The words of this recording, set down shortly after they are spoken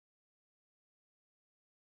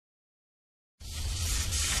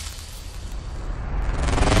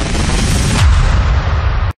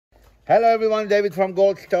Hello everyone, David from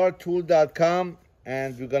goldstartool.com,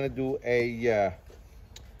 and we're gonna do a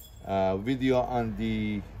video on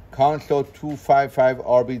the Consew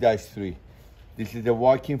 255RB-3. This is a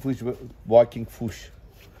walking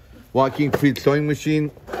feet sewing machine,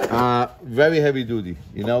 very heavy duty.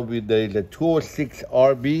 You know, there is a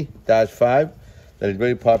 256RB-5 that is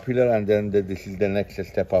very popular, and then this is the next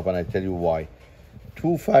step up, and I tell you why.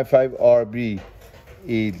 255RB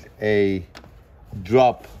is a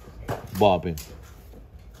drop bobbin,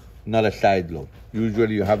 not a side load.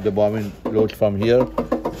 Usually you have the bobbin load from here,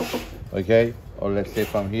 okay, or let's say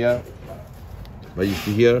from here, but you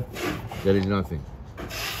see here there is nothing.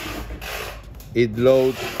 It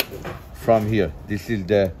loads from here. This is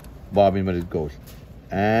the bobbin where it goes,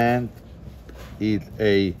 and it's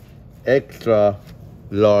a extra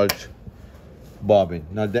large bobbin,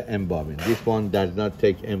 not the M bobbin. This one does not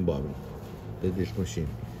take M bobbin, this machine.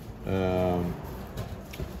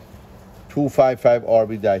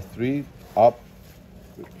 255RB-3 up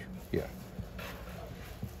here.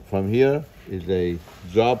 From here is a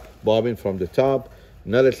drop bobbin from the top,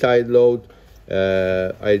 not a side load.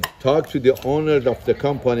 I talked to the owners of the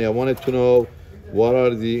company. I wanted to know what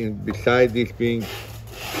are besides this being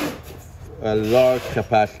a large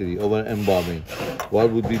capacity over M bobbin, what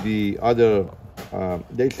would be the other,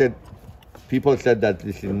 people said that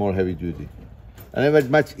this is more heavy duty. And it was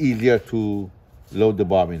much easier to load the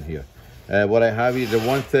bobbin here. What I have is a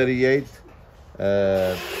 138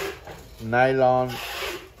 nylon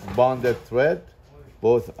bonded thread,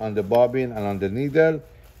 both on the bobbin and on the needle.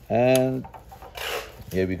 And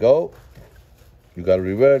here we go. You got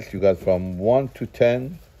reverse, you got from 1 to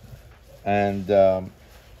 10. And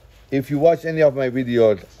if you watch any of my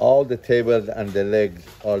videos, all the tables and the legs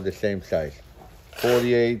are the same size.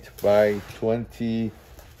 48 by 20.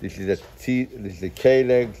 This is a T, this is a K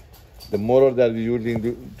legs. The motor that we're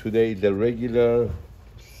using today is the regular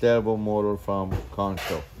servo motor from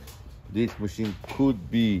Consew. This machine could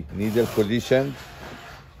be needle positioned,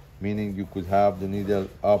 meaning you could have the needle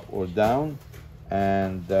up or down,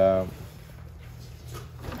 and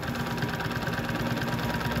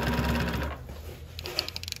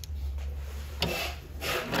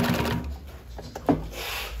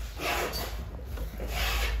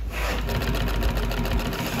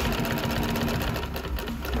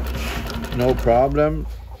no problem.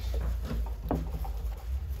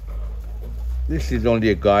 This is only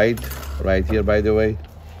a guide right here, by the way.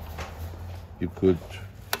 You could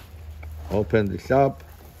open this up,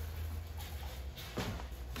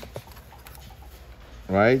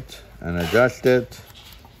 right, and adjust it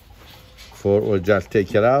or just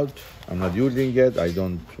take it out. I'm not using it, I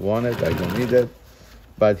don't want it, I don't need it.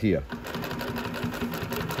 But here,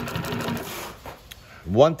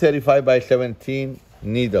 135 by 17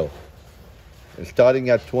 needle. Starting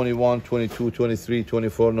at 21, 22, 23,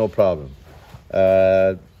 24, no problem.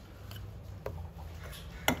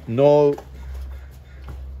 No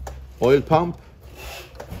oil pump.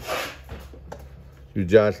 You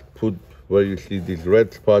just put where you see this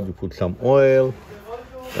red spot, you put some oil.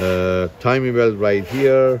 Timing belt right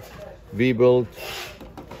here. V-bolt,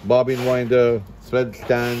 bobbin winder, thread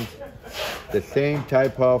stand. The same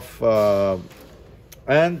type of,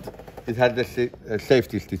 and it had the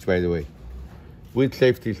safety stitch, by the way. With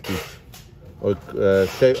safety stitch, or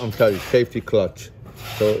safety clutch.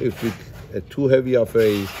 So if it's too heavy of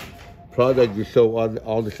a product, you saw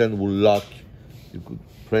all of a sudden will lock. You could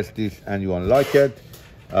press this and you unlock it.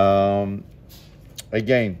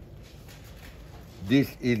 Again,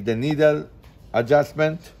 this is the needle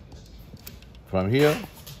adjustment from here.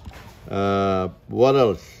 What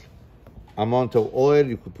else? Amount of oil,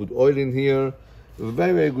 you could put oil in here.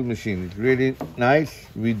 Very, very good machine. It's really nice.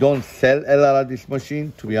 We don't sell a lot of this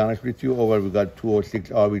machine, to be honest with you. We got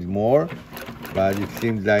 206RBs more, but it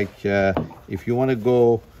seems like if you want to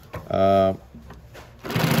go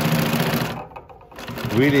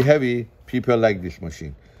really heavy, people like this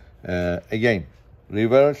machine. Again,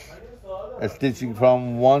 reverse, stitching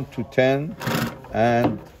from 1 to 10.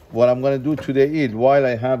 And what I'm going to do today is, while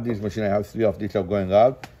I have this machine, I have 3 of these are going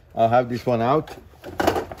out. I'll have this one out.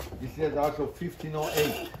 This is also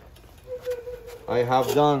 1508. I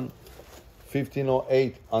have done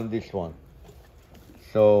 1508 on this one.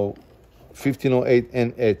 So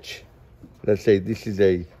 1508NH. Let's say this is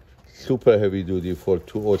a super heavy duty for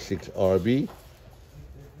 206RB.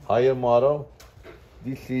 Higher model.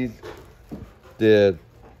 This is the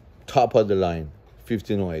top of the line,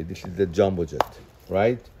 1508. This is the jumbo jet,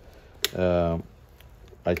 right? I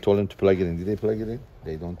told them to plug it in. Did they plug it in?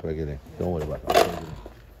 They don't plug it in. Don't worry about it.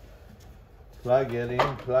 Plug it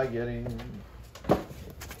in, plug it in.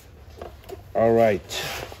 All right.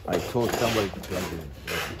 I told somebody to plug it in.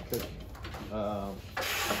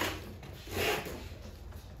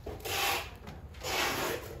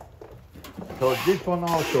 So this one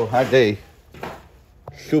also had a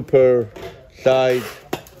super side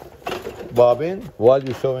bobbin. While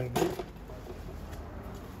you're showing this,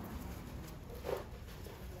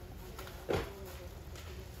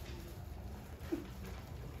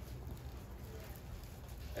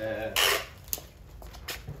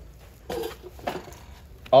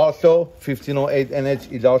 also 1508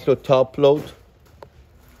 NH is also top load,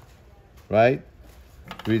 right?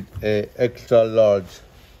 With a extra large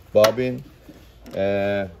bobbin.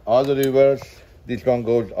 All the reverse, this one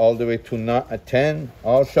goes all the way to 10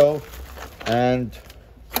 also. And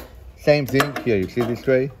same thing here, you see this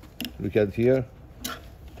tray? Look at here,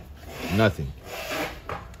 nothing.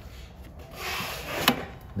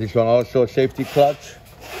 This one also safety clutch,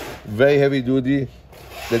 very heavy duty.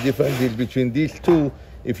 The difference is between these two,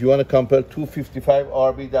 if you want to compare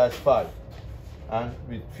 255RB-5 and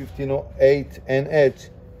with 1508 NH,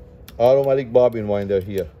 automatic bobbin winder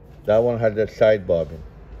here. That one has a side bobbin.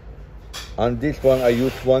 On this one, I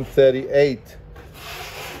use 138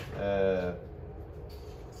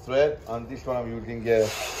 thread. On this one, I'm using a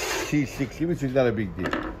T60, which is not a big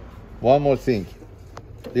deal. One more thing.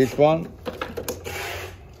 This one,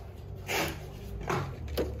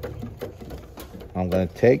 I'm gonna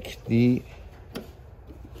take the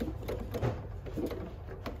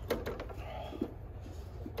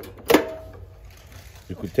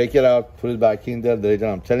you could take it out, put it back in there. The reason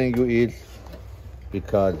I'm telling you is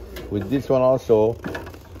because with this one also,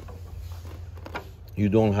 you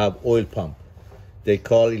don't have oil pump. They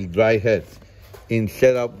call it dry head.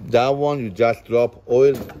 Instead of that one, you just drop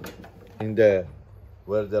oil in the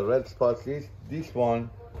where the red spot is. This one,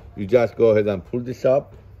 you just go ahead and pull this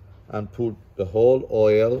up and put the whole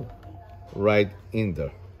oil right in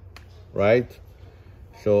there, right?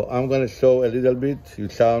 So I'm gonna show a little bit.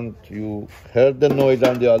 You heard the noise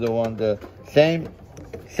on the other one. The same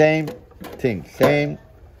thing, same.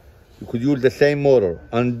 You could use the same motor.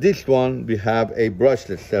 On this one, we have a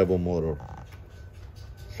brushless servo motor.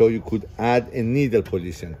 So you could add a needle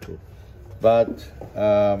position too. But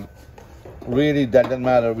really doesn't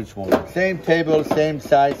matter which one. Same table, same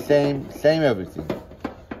size, same everything.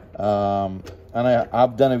 And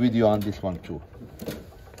I've done a video on this one too.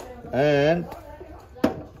 And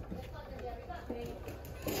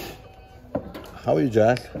how are you,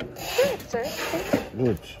 Jazz? Good, sir.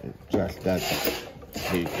 Good. Just that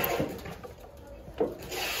big.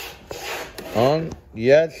 On,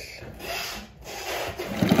 yes.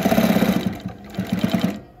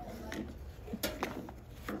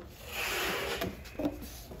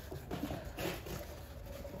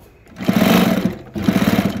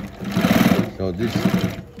 So this.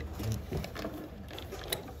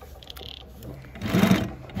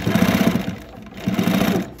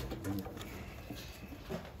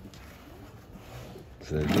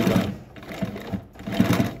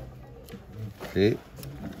 See?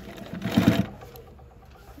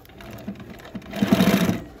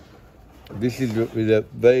 This is with a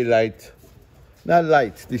very light, not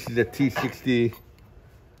light, this is a T60,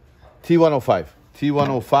 T105.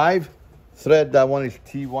 T105 thread, that one is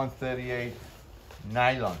T138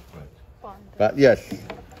 nylon thread. Bonded. But yes,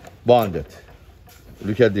 bonded.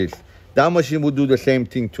 Look at this. That machine would do the same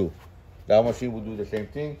thing too. That machine would do the same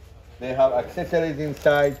thing. They have accessories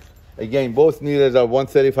inside. Again, both needles are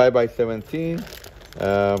 135 by 17.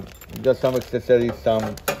 Just some accessories,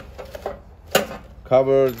 some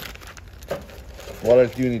covers. What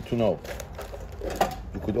else do you need to know?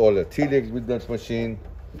 You could order T-legs with this machine.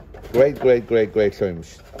 Great sewing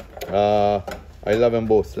machine. I love them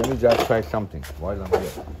both. Let me just try something while I'm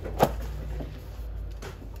here.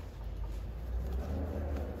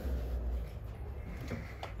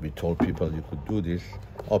 We told people you could do this.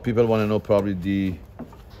 Or people want to know probably the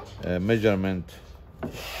measurement.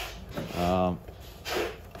 I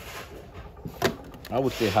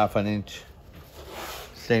would say 1/2 inch.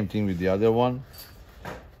 Same thing with the other one.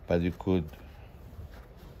 But you could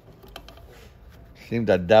seem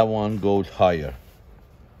that that one goes higher.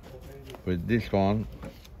 With this one,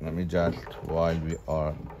 let me just, while we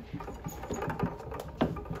are,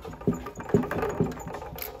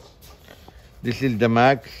 this is the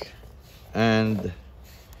max, and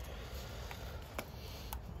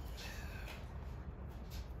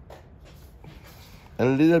a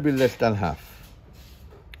little bit less than half,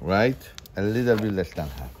 right? A little bit less than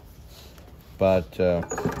half. But I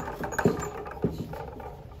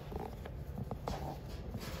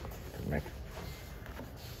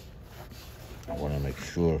want to make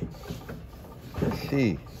sure. Let's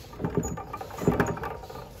see.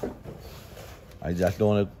 I just don't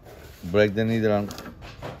want to break the needle on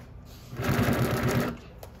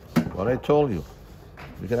what I told you.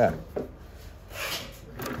 Look at that.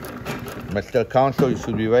 Mr. Consew, you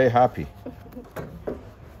should be very happy.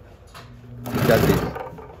 Look at this.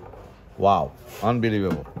 Wow,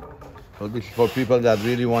 unbelievable. So this is for people that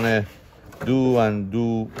really want to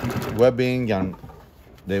do webbing, and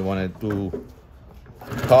they want to do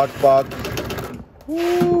cardstock.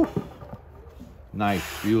 Woo. Nice,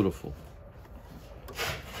 beautiful.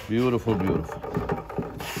 Beautiful, beautiful.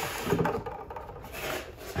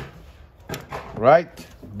 Right,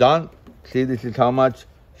 done. See, this is how much.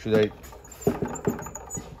 Should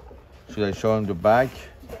I show him the back?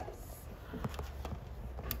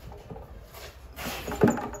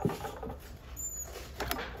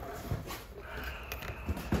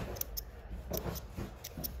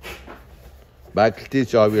 Back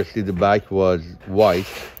stitch, obviously the back was white.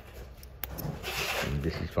 And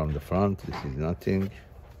this is from the front, this is nothing.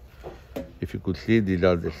 If you could see, these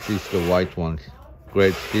are the stitch, the white ones.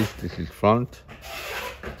 Great stitch, this is front.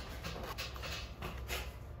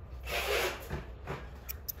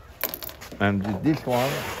 And this one,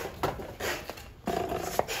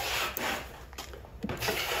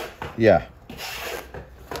 yeah.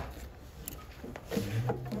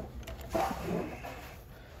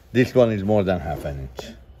 This one is more than half an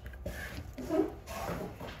inch.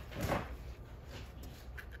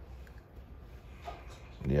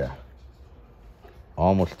 Yeah,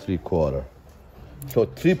 almost 3/4. So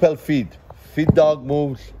triple feed. Feed dog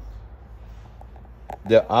moves,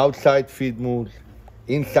 the outside feed moves,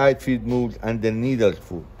 inside feed moves, and the needle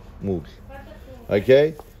moves.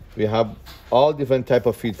 Okay, we have all different type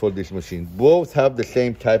of feed for this machine. Both have the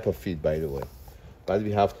same type of feed, by the way, but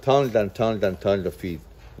we have tons and tons and tons of feed.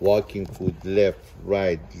 Walking food, left,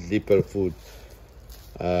 right, zipper food,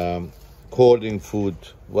 cording food,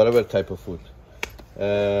 whatever type of food.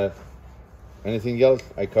 Anything else?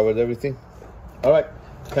 I covered everything. All right.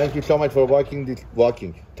 Thank you so much for watching.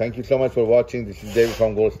 Thank you so much for watching. This is David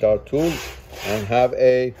from Gold Star Tools, and have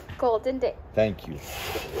a golden day. Thank you.